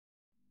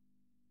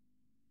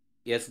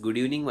Yes, good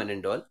evening, one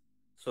and all.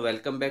 So,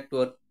 welcome back to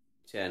our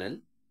channel.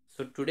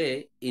 So,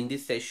 today in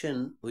this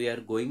session, we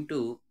are going to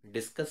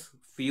discuss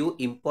few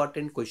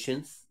important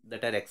questions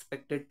that are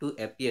expected to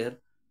appear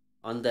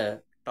on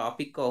the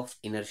topic of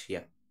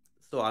inertia.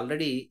 So,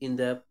 already in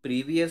the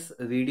previous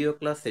video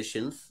class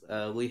sessions,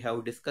 we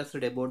have discussed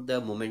about the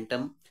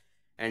momentum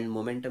and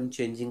momentum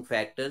changing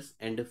factors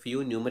and a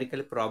few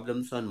numerical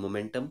problems on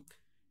momentum.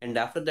 And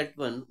after that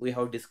one, we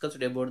have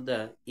discussed about the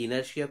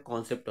inertia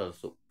concept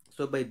also.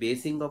 So by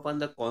basing upon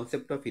the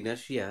concept of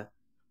inertia,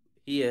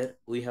 here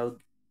we have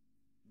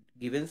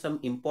given some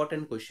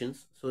important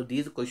questions. So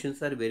these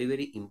questions are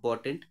very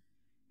important.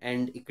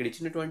 And ఇక్కడ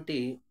ఇచ్చినటువంటి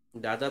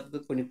దాదాపుగా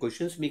కొన్ని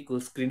questions మీకు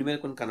screen మీద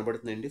కొన్ని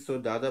కనబడుతుందండి. So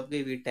దాదాపుగా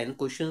ఇవి 10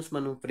 questions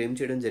మనం ఫ్రేమ్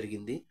చేయడం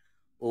జరిగింది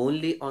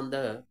only on the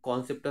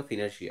concept of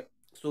inertia.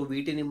 So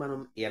వీటిని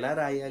మనం ఎలా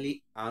రాయాలి,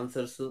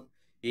 ఆన్సర్స్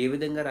ఏ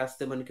విధంగా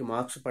రాస్తే మనకి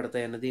మార్క్స్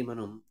పడతాయి అన్నది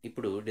మనం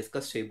ఇప్పుడు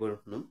డిస్కస్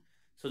చేయబోతున్నాం.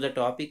 So the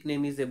topic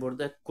name is about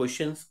the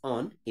questions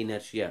on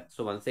inertia. So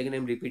once again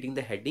I'm repeating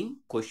the heading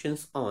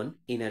questions on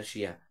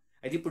inertia.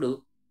 అయితే ఇప్పుడు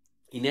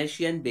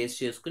ఇనర్షియాని బేస్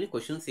చేసుకుని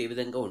క్వశ్చన్స్ ఏ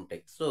విధంగా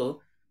ఉంటాయి. సో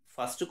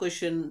ఫస్ట్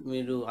క్వశ్చన్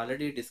మీరు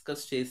ఆల్రెడీ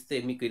డిస్కస్ చేస్తే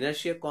మీకు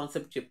ఇనర్షియా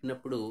కాన్సెప్ట్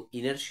చెప్పినప్పుడు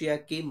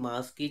ఇనర్షియాకి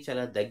మాస్కి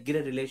చాలా దగ్గర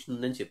రిలేషన్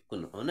ఉందని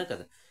చెప్పుకున్నాం, అవునా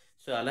కదా.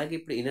 సో అలాగే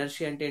ఇప్పుడు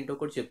ఇనర్షియా అంటే ఏంటో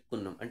కూడా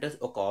చెప్పుకున్నాం. అంటే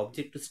ఒక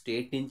ఆబ్జెక్ట్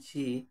స్టేట్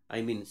నుంచి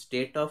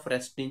స్టేట్ ఆఫ్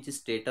రెస్ట్ నుంచి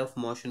స్టేట్ ఆఫ్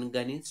మోషన్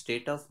కానీ,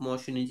 స్టేట్ ఆఫ్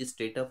మోషన్ నుంచి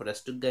స్టేట్ ఆఫ్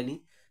రెస్ట్కి కానీ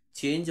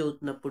చేంజ్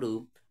అవుతున్నప్పుడు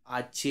ఆ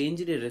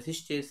చేంజ్ని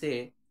రెసిస్ట్ చేసే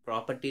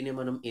ప్రాపర్టీనే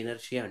మనం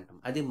ఇనర్షియా అంటాం.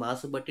 అది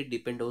మాస్ బట్టి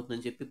డిపెండ్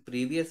అవుతుందని చెప్పి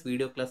ప్రీవియస్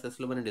వీడియో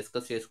క్లాసెస్లో మనం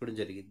డిస్కస్ చేసుకోవడం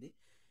జరిగింది.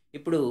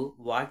 ఇప్పుడు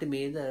వాటి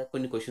మీద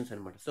కొన్ని క్వశ్చన్స్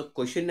అనమాట. సో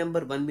క్వశ్చన్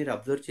నెంబర్ 1 మీరు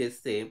అబ్జర్వ్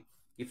చేస్తే,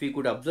 if you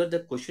could observe the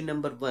question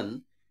number 1,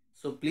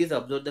 so please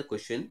observe the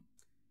question.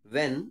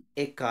 When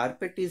a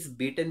carpet is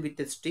beaten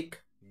with a stick,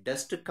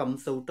 dust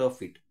comes out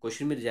of it.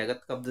 Question మీరు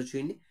జాగ్రత్తగా observe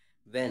చేయండి.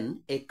 When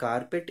a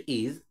carpet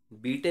is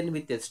beaten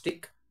with a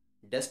stick,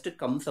 dust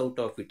comes out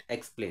of it,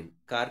 explain.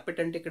 Carpet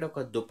అంటే ఇక్కడ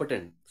ఒక దుప్పటి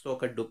అండి. So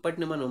ఒక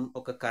దుప్పటిని మనం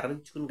ఒక కర్ర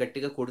ఇచ్చుకుని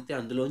గట్టిగా కొడితే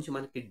అందులోంచి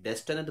మనకి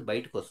డస్ట్ అనేది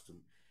బయటకు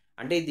వస్తుంది.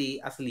 అంటే ఇది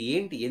అసలు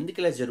ఏంటి, ఎందుకు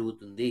ఇలా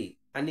జరుగుతుంది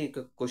అని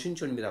ఒక క్వశ్చన్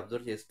చూడండి మీరు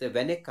అబ్జర్వ్ చేస్తే.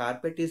 When a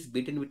carpet is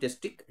beaten with a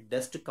stick,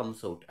 dust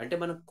comes out. అంటే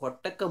మనం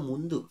కొట్టక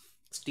ముందు,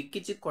 స్టిక్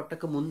ఇచ్చి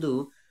కొట్టక ముందు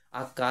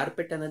ఆ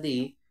కార్పెట్ అనేది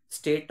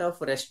స్టేట్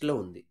ఆఫ్ రెస్ట్లో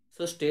ఉంది.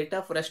 సో స్టేట్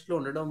ఆఫ్ రెస్ట్లో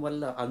ఉండడం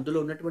వల్ల అందులో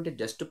ఉన్నటువంటి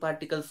డస్ట్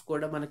పార్టికల్స్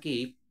కూడా మనకి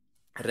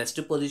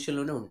రెస్ట్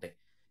పొజిషన్లోనే ఉంటాయి.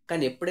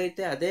 కానీ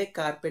ఎప్పుడైతే అదే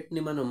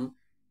కార్పెట్ని మనం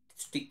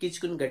స్టిక్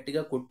ఇచ్చుకుని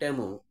గట్టిగా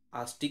కొట్టామో,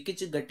 ఆ స్టిక్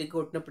ఇచ్చి గట్టిగా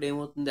కొట్టినప్పుడు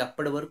ఏమవుతుంది,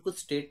 అప్పటి వరకు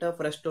స్టేట్ ఆఫ్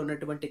రెస్ట్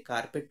ఉన్నటువంటి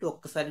కార్పెట్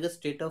ఒక్కసారిగా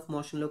స్టేట్ ఆఫ్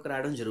మోషన్లోకి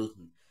రావడం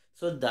జరుగుతుంది.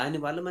 సో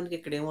దానివల్ల మనకి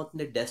ఇక్కడ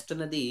ఏమవుతుంది, డస్ట్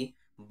అనేది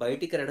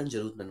బయటికి రావడం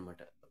జరుగుతుంది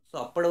అనమాట. సో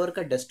అప్పటి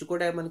వరకు ఆ డస్ట్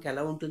కూడా మనకి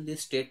ఎలా ఉంటుంది,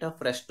 స్టేట్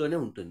ఆఫ్ రెస్ట్లోనే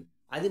ఉంటుంది.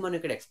 అది మనం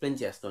ఇక్కడ ఎక్స్ప్లెయిన్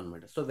చేస్తాం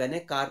అనమాట. So when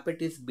a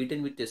carpet is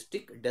beaten with a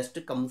stick, dust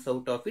comes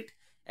out of it,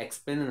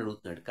 explain అని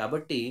అడుగుతున్నాడు.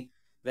 కాబట్టి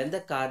when the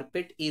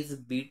carpet is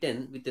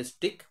beaten with a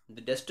stick,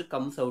 the dust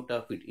comes out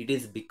of it, it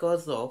is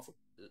because of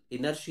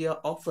inertia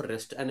of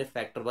rest అనే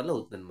factor వల్ల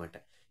అవుతుంది అనమాట.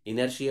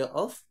 Inertia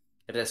of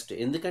rest,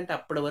 ఎందుకంటే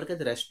అప్పటి వరకు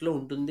అది రెస్ట్లో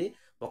ఉంటుంది.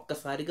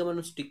 ఒక్కసారిగా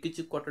మనం స్టిక్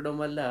ఇచ్చి కొట్టడం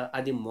వల్ల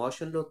అది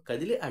మోషన్లో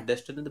కదిలి ఆ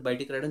డస్ట్ అనేది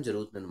బయటికి రావడం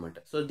జరుగుతుంది అనమాట.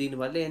 సో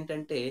దీనివల్ల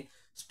ఏంటంటే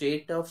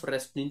స్టేట్ ఆఫ్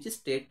రెస్ట్ నుంచి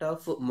స్టేట్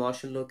ఆఫ్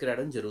మోషన్లోకి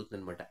రావడం జరుగుతుంది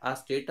అనమాట. ఆ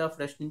స్టేట్ ఆఫ్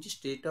రెస్ట్ నుంచి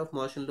స్టేట్ ఆఫ్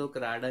మోషన్లోకి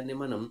రావడాన్ని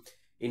మనం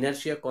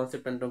ఇనర్షియా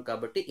కాన్సెప్ట్ అంటాం.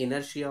 కాబట్టి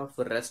inertia of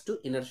rest,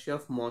 inertia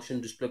of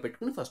motion దృష్టిలో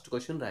పెట్టుకుని first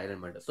question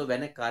రాయాలన్నమాట. So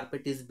when a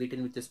carpet is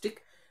beaten with stick,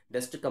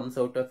 dust comes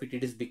out of it,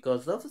 it is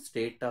because of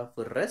state of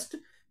rest.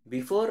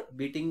 Before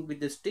beating with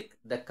the stick,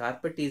 the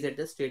carpet is at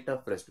the state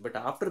of rest, but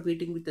after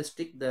beating with the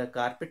stick, the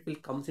carpet will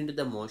comes into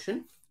the motion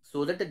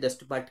so that the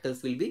dust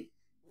particles will be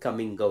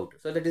coming out.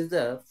 So that is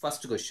the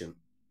first question.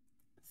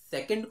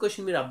 Second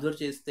question మీరు observe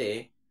చేస్తే,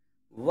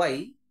 why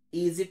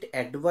is it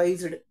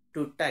advised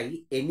to tie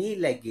any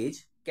luggage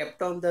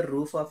kept on the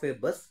roof of a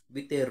bus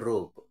with a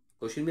rope?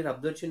 Question మీరు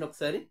observe చేయండి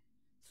ఒకసారి.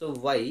 So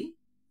why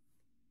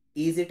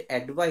is it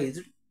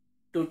advised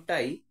to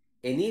tie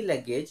any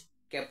luggage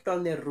kept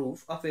on the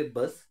roof of A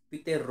bus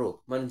with a rope?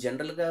 మనం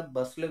జనరల్గా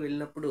బస్సులో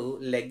వెళ్ళినప్పుడు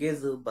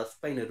luggage bus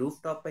పైన roof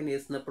top పైన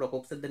వేసినప్పుడు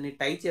ఒక్కొక్కసారి దాన్ని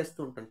టై చేస్తూ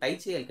ఉంటాం. టై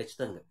చేయాలి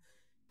ఖచ్చితంగా.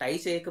 టై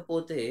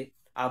చేయకపోతే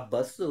ఆ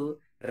బస్సు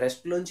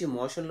రెస్ట్లోంచి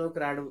మోషన్లోకి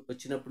రావడం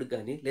వచ్చినప్పుడు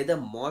కానీ, లేదా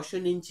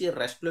మోషన్ నుంచి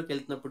రెస్ట్లోకి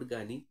వెళ్తున్నప్పుడు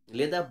కానీ,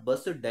 లేదా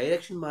బస్సు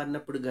డైరెక్షన్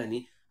మారినప్పుడు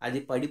కానీ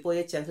అది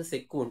పడిపోయే ఛాన్సెస్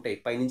ఎక్కువ ఉంటాయి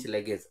పైనుంచి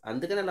లగేజ్.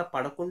 అందుకని అలా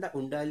పడకుండా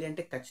ఉండాలి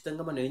అంటే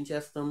ఖచ్చితంగా మనం ఏం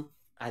చేస్తాం,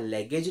 ఆ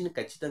లగేజ్ని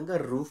ఖచ్చితంగా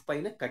రూఫ్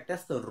పైన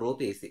కట్టేస్తాం రోప్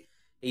వేసి.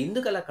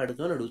 ఎందుకు అలా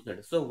కడుతాం అని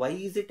అడుగుతున్నాడు. So why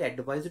is it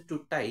advised to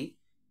tie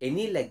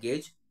any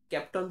luggage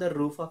kept on the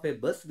roof of A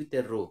bus with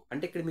a rope?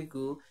 అంటే ఇక్కడ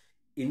మీకు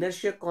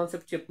ఇనర్షియా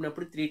కాన్సెప్ట్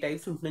చెప్పినప్పుడు 3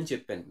 టైప్స్ ఉంటుందని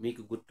చెప్పాను.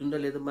 మీకు గుర్తుందో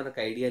లేదో మనకు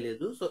ఐడియా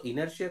లేదు. సో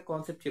ఇనర్షియా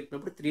కాన్సెప్ట్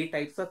చెప్పినప్పుడు 3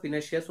 టైప్స్ ఆఫ్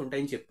ఇనర్షియాస్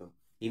ఉంటాయని చెప్పాం.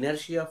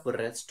 Inertia of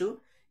rest,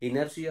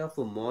 inertia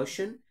of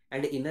motion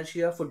and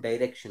inertia of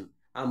direction.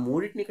 ఆ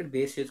మూడింటిని ఇక్కడ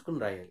బేస్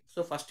చేసుకుని రాయాలి.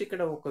 సో ఫస్ట్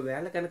ఇక్కడ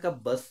ఒకవేళ కనుక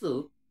బస్సు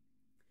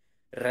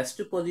రెస్ట్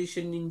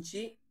పొజిషన్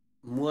నుంచి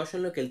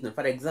మోషన్లోకి వెళ్తున్నాడు.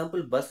 ఫర్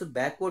ఎగ్జాంపుల్ బస్సు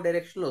బ్యాక్వర్డ్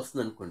డైరెక్షన్లో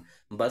వస్తుంది అనుకోండి,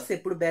 బస్సు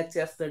ఎప్పుడు బ్యాక్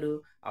చేస్తాడు?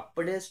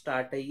 అప్పుడే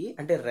స్టార్ట్ అయ్యి,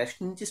 అంటే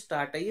రెస్ట్ నుంచి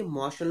స్టార్ట్ అయ్యి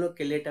మోషన్లోకి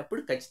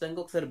వెళ్ళేటప్పుడు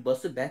ఖచ్చితంగా ఒకసారి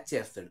బస్సు బ్యాక్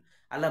చేస్తాడు.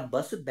 అలా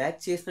బస్సు బ్యాక్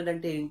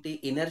చేసినాడంటే ఏంటి?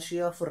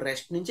 ఇనర్షియా ఆఫ్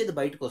రెస్ట్ నుంచి అది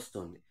బయటకు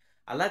వస్తుంది.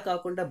 అలా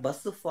కాకుండా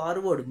బస్సు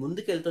ఫార్వర్డ్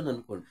ముందుకు వెళ్తుంది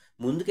అనుకోండి,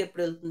 ముందుకు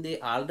ఎప్పుడు వెళ్తుంది?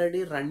 ఆల్రెడీ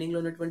రన్నింగ్లో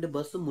ఉన్నటువంటి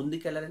బస్సు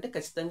ముందుకు వెళ్ళాలంటే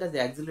ఖచ్చితంగా అది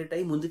యాక్సిలరేట్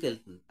అయ్యి ముందుకు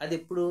వెళ్తుంది. అది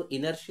ఎప్పుడు?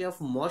 ఇనర్షియా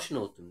ఆఫ్ మోషన్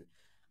అవుతుంది.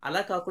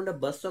 అలా కాకుండా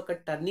బస్సు ఒక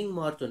టర్నింగ్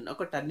మారుతుంది,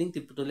 ఒక టర్నింగ్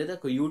తిప్పుతుంది, లేదా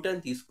ఒక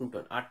యూటర్న్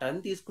తీసుకుంటుంది. ఆ టర్న్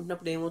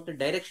తీసుకున్నప్పుడు ఏమవుతుంది?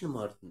 డైరెక్షన్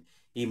మారుతుంది.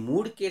 ఈ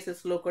 3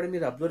 కేసెస్లో కూడా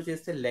మీరు అబ్జర్వ్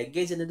చేస్తే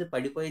లగేజ్ అనేది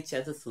పడిపోయే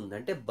ఛాన్సెస్ ఉంది.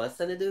 అంటే బస్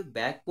అనేది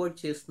బ్యాక్వర్డ్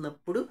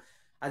చేస్తున్నప్పుడు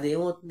అది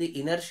ఏమవుతుంది?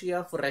 ఇనర్షియా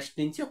ఆఫ్ రెస్ట్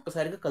నుంచి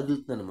ఒక్కసారిగా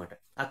కదులుతుంది అనమాట.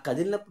 ఆ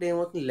కదిలినప్పుడు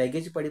ఏమవుతుంది?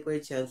 లగేజ్ పడిపోయే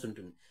ఛాన్స్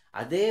ఉంటుంది.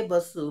 అదే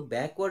బస్సు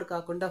బ్యాక్వర్డ్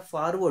కాకుండా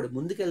ఫార్వర్డ్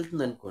ముందుకు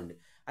వెళ్తుంది అనుకోండి,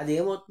 అది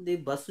ఏమవుతుంది?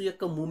 బస్సు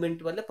యొక్క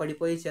మూమెంట్ వల్ల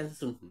పడిపోయే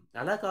ఛాన్సెస్ ఉంటుంది.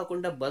 అలా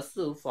కాకుండా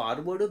బస్సు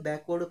ఫార్వర్డ్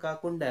బ్యాక్వర్డ్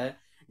కాకుండా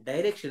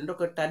డైరెక్షన్ అంటే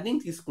ఒక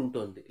టర్నింగ్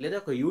తీసుకుంటుంది, లేదా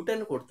ఒక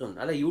యూటర్న్ కొడుతుంది.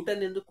 అలా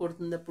యూటర్న్ ఎందుకు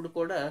కొడుతున్నప్పుడు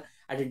కూడా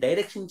అది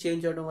డైరెక్షన్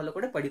చేంజ్ అవడం వల్ల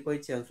కూడా పడిపోయే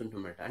ఛాన్స్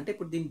ఉంటుందన్నమాట. అంటే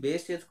ఇప్పుడు దీన్ని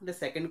బేస్ చేసుకుంటే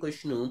second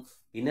question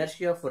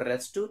inertia of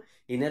rest,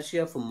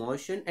 inertia of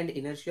motion and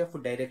inertia of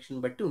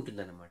direction బట్టి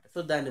ఉంటుందన్నమాట.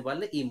 సో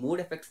దానివల్ల ఈ 3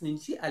 ఎఫెక్ట్స్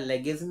నుంచి ఆ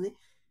లగేజ్ని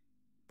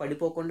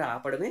పడిపోకుండా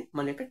ఆపడమే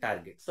మన యొక్క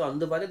టార్గెట్. సో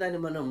అందువల్ల దాన్ని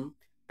మనం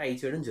ట్రై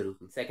చేయడం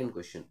జరుగుతుంది. Second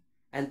question.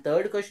 And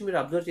third question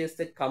మీరు అబ్జర్వ్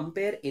చేస్తే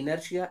కంపేర్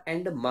ఇనర్షియా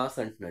అండ్ మాస్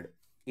అంటున్నాడు.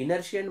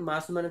 ఇనర్షియా అండ్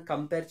మాస్ మనం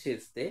కంపేర్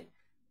చేస్తే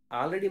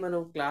ఆల్రెడీ మనం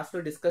క్లాస్లో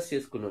డిస్కస్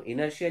చేసుకున్నాం.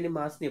 ఇనర్షియాని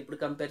మాస్ని ఎప్పుడు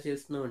కంపేర్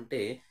చేస్తున్నాం అంటే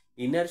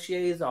inertia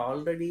is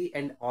already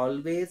and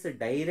always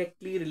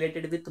directly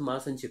related with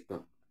mass అని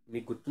చెప్పాం.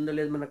 మీకు గుర్తుందో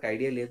లేదు, మనకు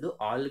ఐడియా లేదు.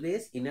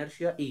 Always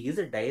inertia is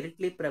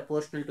directly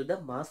proportional to the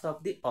mass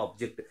of the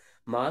object.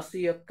 Mass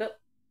యొక్క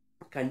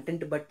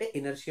కంటెంట్ బట్టే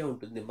ఇనర్షియా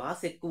ఉంటుంది.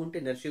 మాస్ ఎక్కువ ఉంటే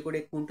ఇనర్షియా కూడా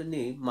ఎక్కువ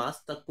ఉంటుంది,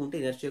 మాస్ తక్కువ ఉంటే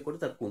ఇనర్షియా కూడా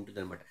తక్కువ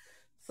ఉంటుంది అనమాట.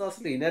 సో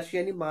అసలు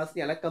ఇనర్షియాని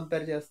మాస్ని ఎలా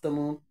కంపేర్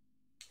చేస్తాము?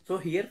 So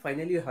here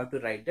finally you have to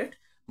write that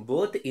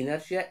both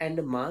inertia and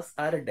mass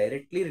are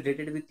directly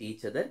related with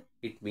each other.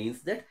 It means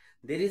that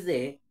there is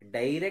a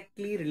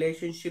directly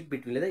relationship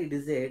between, it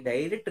is a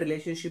direct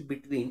relationship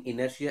between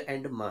inertia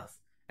and mass.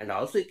 And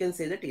also you can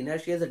say that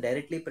inertia is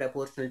directly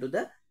proportional to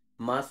the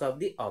mass of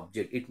the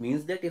object. It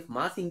means that if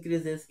mass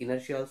increases,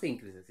 inertia also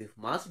increases. If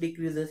mass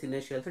decreases,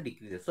 inertia also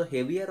decreases. So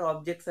heavier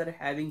objects are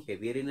having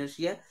heavier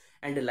inertia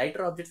and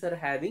lighter objects are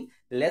having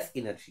less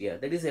inertia.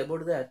 That is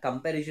about the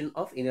comparison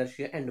of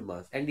inertia and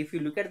mass. And if you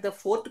look at the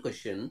fourth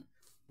question,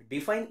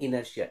 define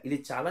inertia. ఇది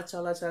చాలా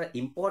చాలా చాలా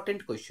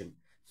important question.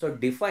 So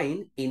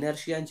define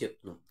inertia అని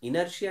చెప్తున్నాం.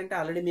 Inertia అంటే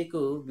already మీకు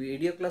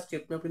video class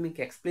చెప్పినప్పుడు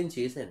మీకు ఎక్స్ప్లెయిన్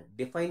చేశాను.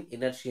 డిఫైన్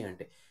ఇనర్షియా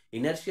అంటే,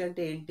 ఇనర్షియా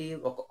అంటే ఏంటి?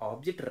 ఒక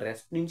ఆబ్జెక్ట్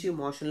రెస్ట్ నుంచి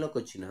మోషన్లోకి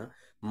వచ్చిన,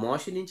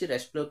 మోషన్ నుంచి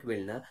రెస్ట్లోకి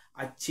వెళ్ళిన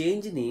ఆ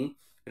చేంజ్ని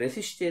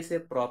రెసిస్ట్ చేసే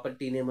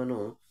ప్రాపర్టీనే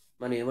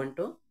మనం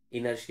ఏమంటాం?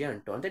 ఇనర్షియా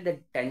అంటాం. అంటే the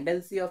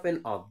tendency of an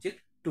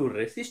object to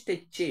resist a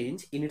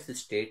change in it's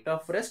state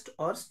of rest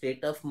or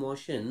state of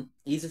motion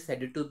is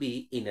said to be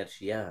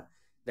inertia.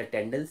 The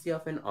tendency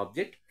of an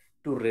object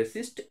to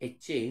resist a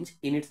change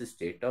in it's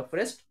state of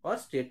rest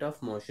or state of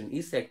motion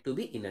is said to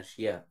be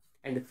inertia.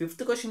 And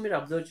fifth question మీరు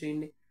observe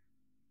చేయండి.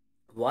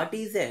 What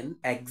is an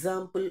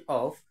example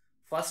of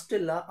first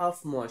law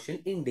of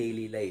motion in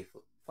daily life?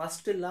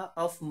 First law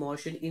of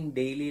motion in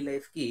daily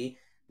లైఫ్కి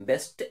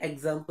best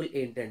example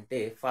ఏంటంటే,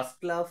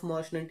 first law of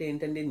motion అంటే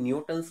ఏంటంటే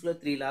న్యూటన్స్లో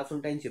 3 loss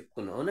ఉంటాయని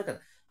చెప్పుకున్నాం, అవునా కదా?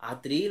 ఆ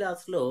 3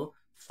 లాస్లో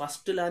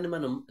ఫస్ట్ లాని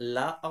మనం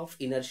లా ఆఫ్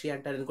ఇనర్షియా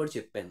అంటారని కూడా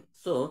చెప్పాను.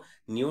 సో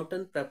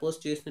న్యూటన్ ప్రపోజ్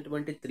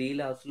చేసినటువంటి 3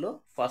 లాస్లో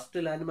ఫస్ట్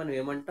లాని మనం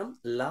ఏమంటాం?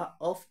 లా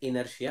ఆఫ్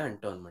ఇనర్షియా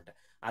అంటాం అనమాట.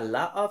 ఆ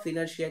లా ఆఫ్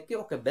ఇనర్షియాకి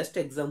ఒక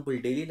బెస్ట్ ఎగ్జాంపుల్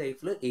డైలీ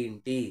లైఫ్లో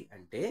ఏంటి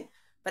అంటే,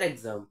 ఫర్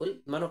ఎగ్జాంపుల్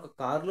మనం ఒక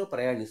కార్లో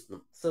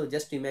ప్రయాణిస్తున్నాం. So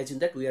just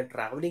imagine that we are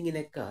travelling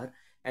in a car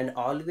and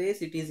always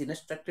it is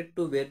instructed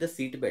to wear the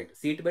seat belt.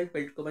 Seat belt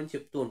పెట్టుకోమని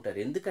చెప్తూ ఉంటారు.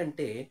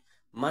 ఎందుకంటే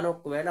మనం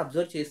ఒకవేళ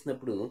అబ్జర్వ్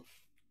చేసినప్పుడు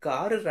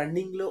కారు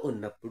రన్నింగ్లో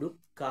ఉన్నప్పుడు,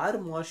 కారు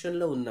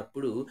మోషన్లో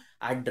ఉన్నప్పుడు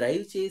ఆ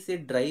డ్రైవ్ చేసే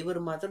డ్రైవర్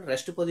మాత్రం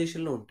రెస్ట్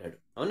పొజిషన్లో ఉంటాడు,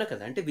 అవునా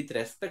కదా? అంటే with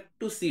respect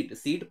to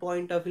seat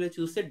point of వ్యూలో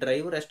చూస్తే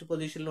డ్రైవర్ రెస్ట్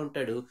పొజిషన్లో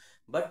ఉంటాడు.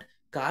 బట్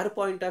కారు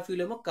పాయింట్ ఆఫ్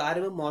వ్యూలో ఏమో కారు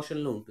ఏమో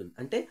మోషన్లో ఉంటుంది.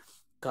 అంటే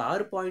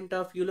కారు పాయింట్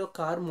ఆఫ్ వ్యూలో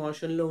కారు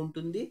మోషన్లో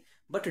ఉంటుంది,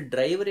 బట్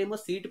డ్రైవర్ ఏమో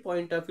సీట్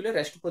పాయింట్ ఆఫ్ వ్యూలో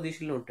రెస్ట్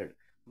పొజిషన్లో ఉంటాడు.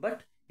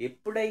 బట్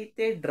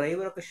ఎప్పుడైతే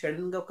డ్రైవర్ ఒక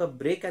సడన్గా ఒక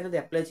బ్రేక్ అనేది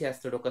అప్లై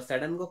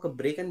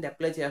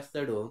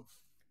చేస్తాడో,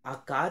 ఆ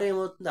కార్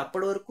ఏమవుతుంది?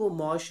 అప్పటి వరకు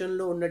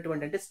మోషన్లో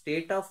ఉన్నటువంటి, అంటే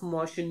స్టేట్ ఆఫ్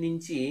మోషన్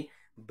నుంచి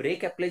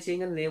బ్రేక్ అప్లై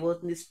చేయగానే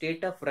ఏమవుతుంది?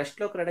 స్టేట్ ఆఫ్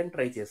రెస్ట్లోకి రావడానికి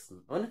ట్రై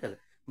చేస్తుంది, అవును కదా?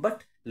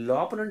 బట్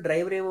లోపల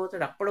డ్రైవర్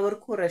ఏమవుతాడు? అప్పటి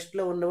వరకు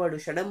రెస్ట్లో ఉన్నవాడు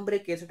సడన్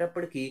బ్రేక్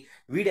వేసేటప్పటికి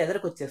వీడు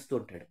ఎదరికి వచ్చేస్తూ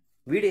ఉంటాడు.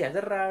 వీడు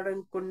ఎదరు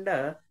రావకుండా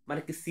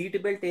మనకి సీట్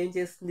బెల్ట్ ఏం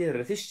చేస్తుంది?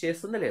 రెసిస్ట్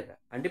చేస్తుందా లేదా?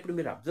 అంటే ఇప్పుడు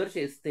మీరు అబ్జర్వ్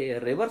చేస్తే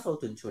రివర్స్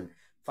అవుతుంది చూడండి.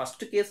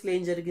 ఫస్ట్ కేసులో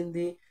ఏం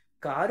జరిగింది?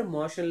 కారు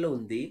మోషన్లో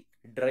ఉంది,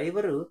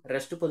 డ్రైవరు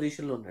రెస్ట్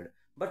పొజిషన్లో ఉన్నాడు.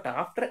 But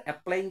after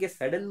applying A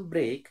sudden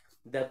brake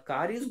the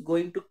car is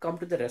going to come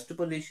to the rest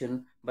position,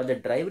 but the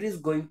driver is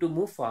going to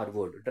move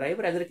forward.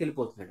 Driver ఎదరికి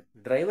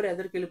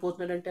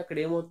వెళ్ళిపోతున్నాడు అంటే అక్కడ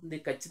ఏమవుతుంది?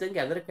 ఖచ్చితంగా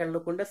ఎదరికి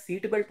వెళ్ళకుండా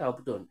సీట్ బెల్ట్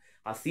ఆపుతోంది.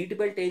 ఆ సీట్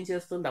బెల్ట్ ఏం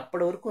చేస్తుంది?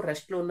 అప్పటి వరకు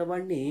రెస్ట్లో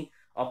ఉన్నవాడిని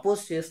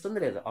అపోజ్ చేస్తుంది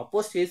లేదా,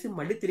 అపోజ్ చేసి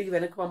మళ్ళీ తిరిగి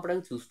వెనక్కి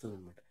పంపడానికి చూస్తుంది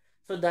అనమాట.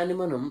 సో దాన్ని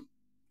మనం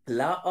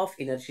లా ఆఫ్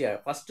ఇనర్షియా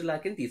ఫస్ట్ లా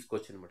కింద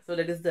తీసుకోవచ్చు అనమాట. So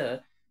that is the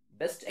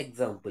best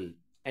example.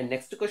 And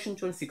next question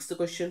చూడండి, 6th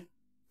question.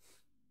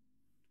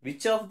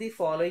 Which of the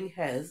following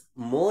has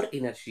more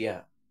inertia?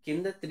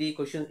 కింద 3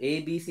 క్వశ్చన్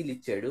ఏబిసిలు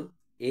ఇచ్చాడు.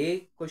 ఏ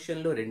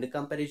క్వశ్చన్లో 2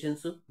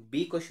 కంపారిజన్స్,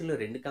 బి క్వశ్చన్లో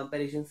 2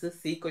 కంపారిజన్స్,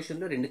 సి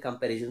క్వశ్చన్లో 2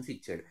 కంపారిజన్స్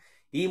ఇచ్చాడు.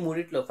 ఈ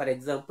మూడిట్లో ఫర్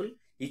ఎగ్జాంపుల్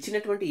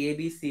ఇచ్చినటువంటి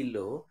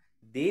ఏబిసిలో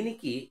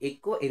దేనికి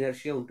ఎక్కువ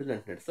ఎనర్షియా ఉంటుంది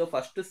అంటున్నాడు. సో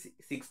ఫస్ట్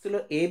 6th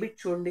ఏ బిట్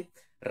చూడండి,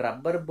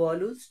 rubber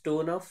ball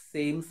stone of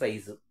same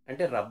size.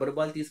 అంటే రబ్బర్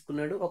బాల్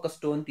తీసుకున్నాడు, ఒక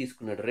స్టోన్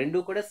తీసుకున్నాడు, రెండు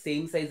కూడా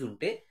సేమ్ సైజ్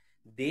ఉంటే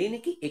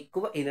దేనికి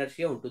ఎక్కువ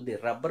ఎనర్షియా ఉంటుంది?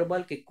 రబ్బర్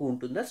బాల్కి ఎక్కువ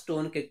ఉంటుందా,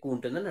 స్టోన్కి ఎక్కువ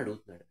ఉంటుందా అని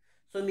అడుగుతున్నాడు.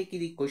 సో మీకు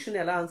ఇది క్వశ్చన్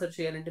ఎలా ఆన్సర్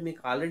చేయాలంటే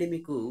మీకు ఆల్రెడీ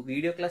మీకు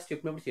వీడియో క్లాస్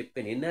చెప్పినప్పుడు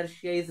చెప్పాను,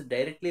 inertia is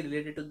directly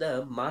related to the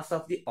mass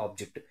of the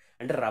object.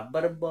 అంటే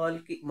రబ్బర్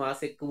బాల్కి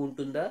మాస్ ఎక్కువ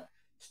ఉంటుందా,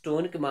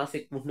 స్టోన్కి మాస్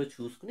ఎక్కువ ఉంటుందో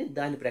చూసుకుని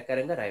దాని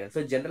ప్రకారంగా రాయాలి.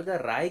 సో జనరల్గా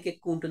రాయికి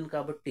ఎక్కువ ఉంటుంది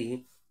కాబట్టి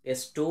ఏ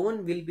stone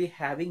will be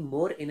having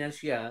more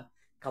inertia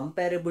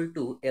comparable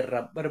to A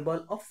rubber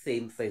ball of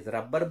same size.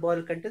 Rubber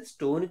ball కంటే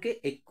స్టోన్కే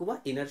ఎక్కువ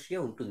ఇనర్షియా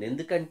ఉంటుంది,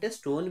 ఎందుకంటే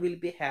stone will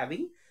be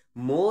having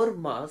more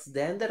mass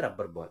than the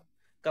rubber ball.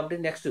 కాబట్టి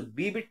నెక్స్ట్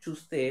బి బిట్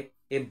చూస్తే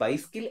ఏ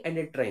బైస్కిల్ అండ్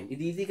ఏ ట్రైన్.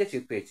 ఇది ఈజీగా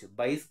చెప్పేయచ్చు.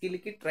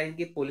 బైస్కిల్కి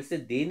ట్రైన్కి పోలిస్తే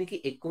దేనికి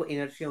ఎక్కువ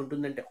ఎనర్షియా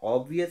ఉంటుందంటే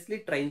ఆబ్వియస్లీ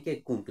ట్రైన్కి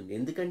ఎక్కువ ఉంటుంది,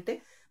 ఎందుకంటే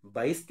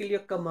బైస్కిల్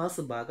యొక్క మాస్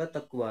బాగా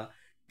తక్కువ,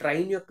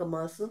 ట్రైన్ యొక్క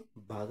మాస్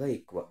బాగా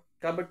ఎక్కువ.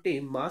 కాబట్టి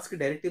మాస్కి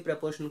డైరెక్ట్లీ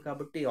ప్రపోర్షనల్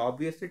కాబట్టి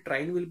obviously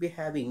train will be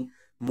having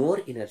more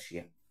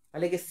inertia.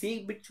 అలాగే సి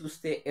బిట్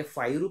చూస్తే ఏ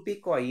 5 rupee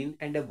coin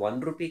and A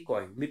 1 rupee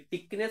coin. మీరు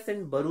థిక్నెస్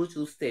అండ్ బరువు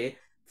చూస్తే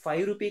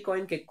 5 రూపీ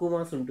కాయిన్కి ఎక్కువ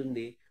మాస్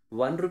ఉంటుంది,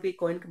 1 రూపీ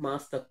కాయిన్కి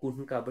మాస్ తక్కువ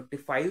ఉంటుంది. కాబట్టి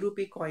 5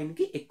 రూపీ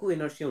కాయిన్కి ఎక్కువ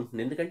ఎనర్జీ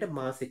ఉంటుంది, ఎందుకంటే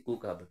మాస్ ఎక్కువ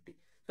కాబట్టి.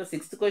 So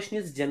 6th question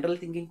is general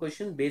thinking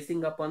question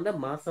basing upon the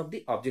mass of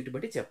the object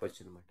బట్టి చెప్పొచ్చు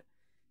అనమాట.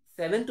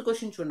 7th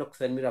క్వశ్చన్ చూడండి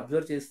ఒకసారి మీరు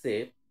అబ్జర్వ్ చేస్తే,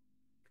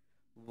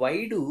 why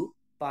do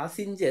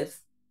passengers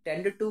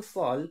tend to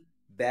fall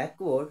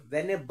backward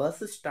when a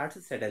bus starts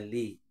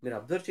suddenly? మీరు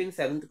అబ్జర్వ్ చేయండి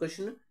 7th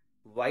question.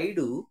 Why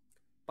do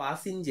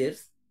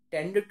passengers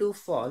tend to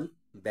fall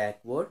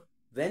backward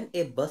when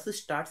a bus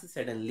starts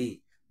suddenly?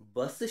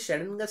 Bus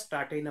sudden గా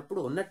start అయినప్పుడు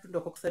ఉన్నట్టుండి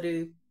ఒక్కొక్కసారి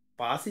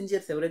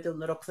passengers ఎవరైతే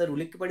ఉన్నారో ఒకసారి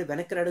ఉలిక్కిపడి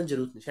వెనక్కి రావడం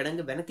జరుగుతుంది, సడన్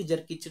గా వెనక్కి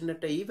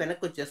జరికిచ్చినట్టు అయ్యి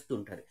వెనక్కి వచ్చేస్తూ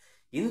ఉంటారు.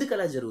 ఎందుకు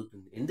అలా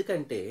జరుగుతుంది?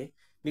 ఎందుకంటే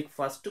మీకు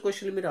ఫస్ట్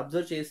క్వశ్చన్ మీరు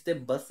అబ్జర్వ్ చేస్తే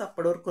బస్సు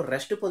అప్పటి వరకు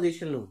రెస్ట్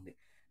పొజిషన్లో ఉంది.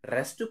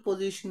 రెస్ట్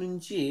పొజిషన్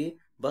నుంచి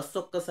బస్సు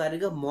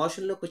ఒక్కసారిగా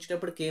మోషన్లోకి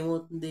వచ్చేటప్పటికి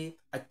ఏమవుతుంది,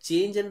 ఆ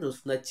చేంజ్ అనేది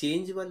వస్తుంది. ఆ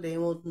చేంజ్ వల్ల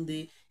ఏమవుతుంది,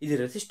 ఇది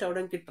రెసిస్ట్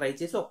అవడానికి ట్రై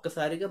చేసి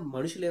ఒక్కసారిగా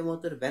మనుషులు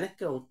ఏమవుతారు,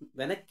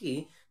 వెనక్కి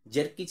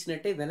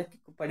జర్కిచ్చినట్టే వెనక్కి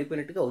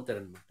పడిపోయినట్టుగా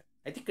అవుతారు అనమాట.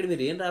 అయితే ఇక్కడ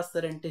మీరు ఏం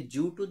రాస్తారంటే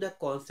due to the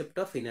concept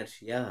of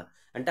inertia.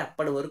 అంటే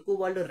అప్పటి వరకు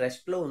వాళ్ళు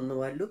రెస్ట్లో ఉన్న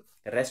వాళ్ళు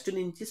రెస్ట్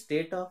నుంచి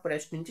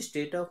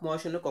స్టేట్ ఆఫ్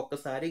మోషన్లోకి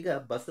ఒక్కసారిగా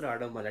బస్సు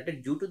రావడం వల్ల, అంటే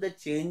due to the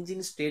change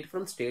in state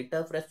from state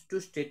of rest to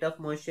state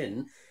of motion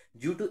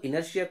due to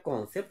inertia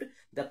concept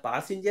the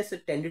passengers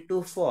tend to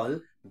fall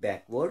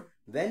backward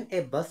when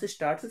a bus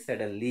starts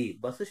suddenly.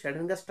 Bus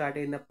sudden గా start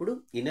అయినప్పుడు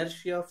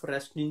inertia of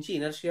rest నుంచి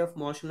inertia of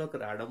మోషన్లోకి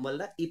రావడం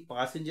వల్ల ఈ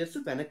passengers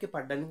వెనక్కి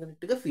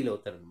పడ్డానికిగా feel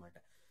అవుతారు అనమాట.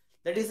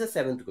 That is the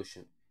 7th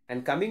question. And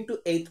coming to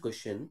 8th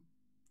question,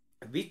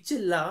 which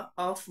law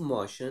of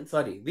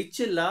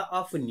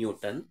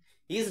Newton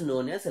is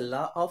known as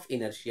law of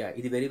inertia?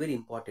 ఇది very very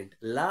important.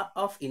 Law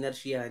of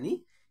inertia అని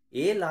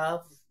ఏ లా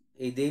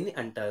దేన్ని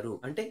అంటారు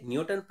అంటే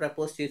న్యూటన్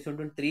ప్రపోజ్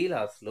చేసినటువంటి 3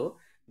 laws లో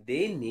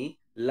దేన్ని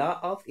లా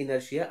ఆఫ్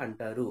ఇనర్షియా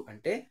అంటారు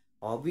అంటే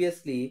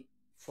ఆబ్వియస్లీ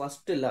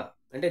ఫస్ట్ లా,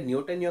 అంటే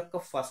న్యూటన్ యొక్క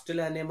ఫస్ట్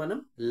లానే మనం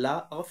లా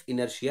ఆఫ్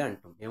ఇనర్షియా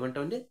అంటాం.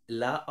 ఏమంటాం అంటే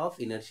లా ఆఫ్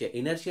ఇనర్షియా.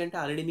 ఇనర్షియా అంటే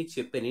ఆల్రెడీ మీకు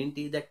చెప్పాను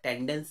ఏంటి, the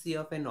tendency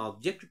of an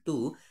object to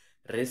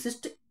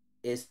resist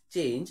a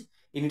change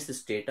in it's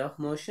state of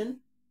motion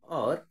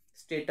or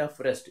state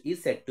of rest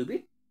is said to be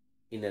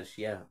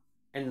inertia.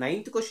 And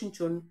 9th question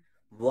చూడండి,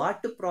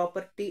 what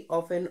property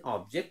of an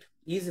object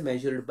is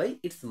measured by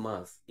its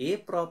mass? A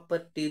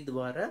property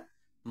ద్వారా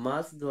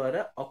mass ద్వారా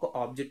ఒక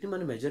object ని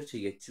మనం measure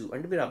చేయొచ్చు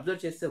అంటే మీరు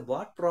observe చేస్తే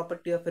what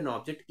property of an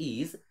object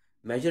is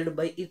measured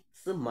by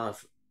its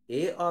mass.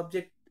 A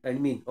object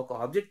ఒక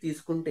ఆబ్జెక్ట్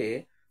తీసుకుంటే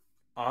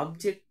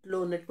ఆబ్జెక్ట్ లో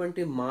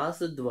ఉన్నటువంటి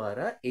మాస్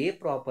ద్వారా ఏ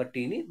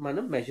ప్రాపర్టీని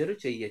మనం మెజర్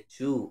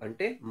చేయొచ్చు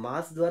అంటే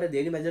మాస్ ద్వారా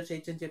దేని మెజర్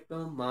చేయొచ్చు అని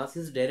చెప్పాం, mass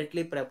is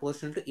directly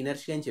proportional to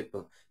inertia అని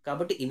చెప్పాం.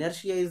 కాబట్టి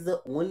inertia is the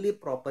only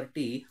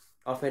property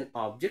of an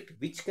object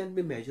which can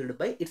be measured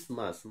by its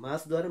mass.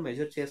 Mass ద్వారా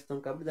మెజర్ చేస్తాం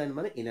కాబట్టి దాన్ని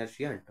మనం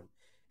ఇనర్షియా అంటాం.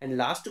 అండ్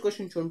లాస్ట్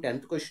క్వశ్చన్ చూడండి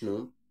 10th question,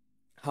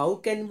 how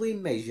can we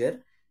measure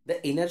the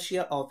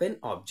inertia of an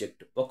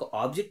object? ఒక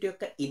object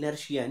యొక్క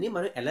ఇనర్షియాని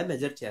మనం ఎలా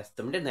మెజర్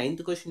చేస్తాం అంటే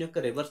 9th క్వశ్చన్ యొక్క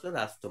రివర్స్ లో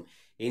రాస్తాం.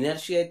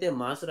 ఇనర్షియా అయితే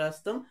మాస్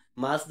రాస్తాం,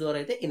 మాస్ ద్వారా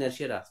అయితే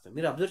ఇనర్షియా రాస్తాం.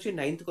 మీరు అబ్జర్వ్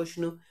చేయండి 9th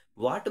question,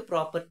 what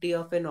property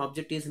of an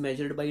object is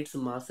measured by its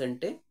mass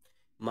అంటే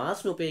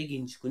మాస్ను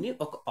ఉపయోగించుకుని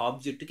ఒక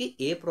ఆబ్జెక్ట్కి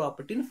ఏ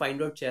ప్రాపర్టీని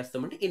ఫైండ్ అవుట్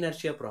చేస్తామంటే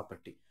ఇనర్షియా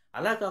ప్రాపర్టీ.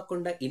 అలా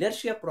కాకుండా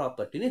ఇనర్షియా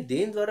ప్రాపర్టీని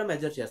దేని ద్వారా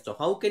మెజర్ చేస్తాం,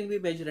 హౌ కెన్ వి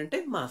మెజర్ అంటే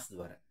మాస్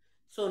ద్వారా.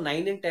 So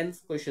 9 and 10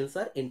 questions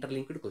are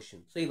interlinked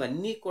question. So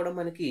ఇవన్నీ కూడా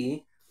మనకి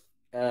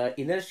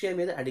ఇనర్షియా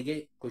మీద అడిగే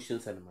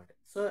క్వశ్చన్స్ అనమాట.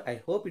 So I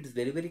hope it is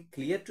very very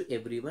clear to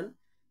everyone.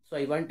 So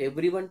I want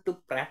everyone to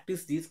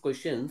practice these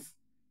questions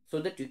so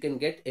that you can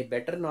get a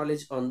better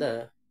knowledge on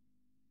the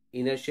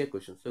inertia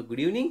questions. So good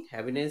evening,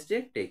 have a nice day,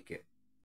 take care.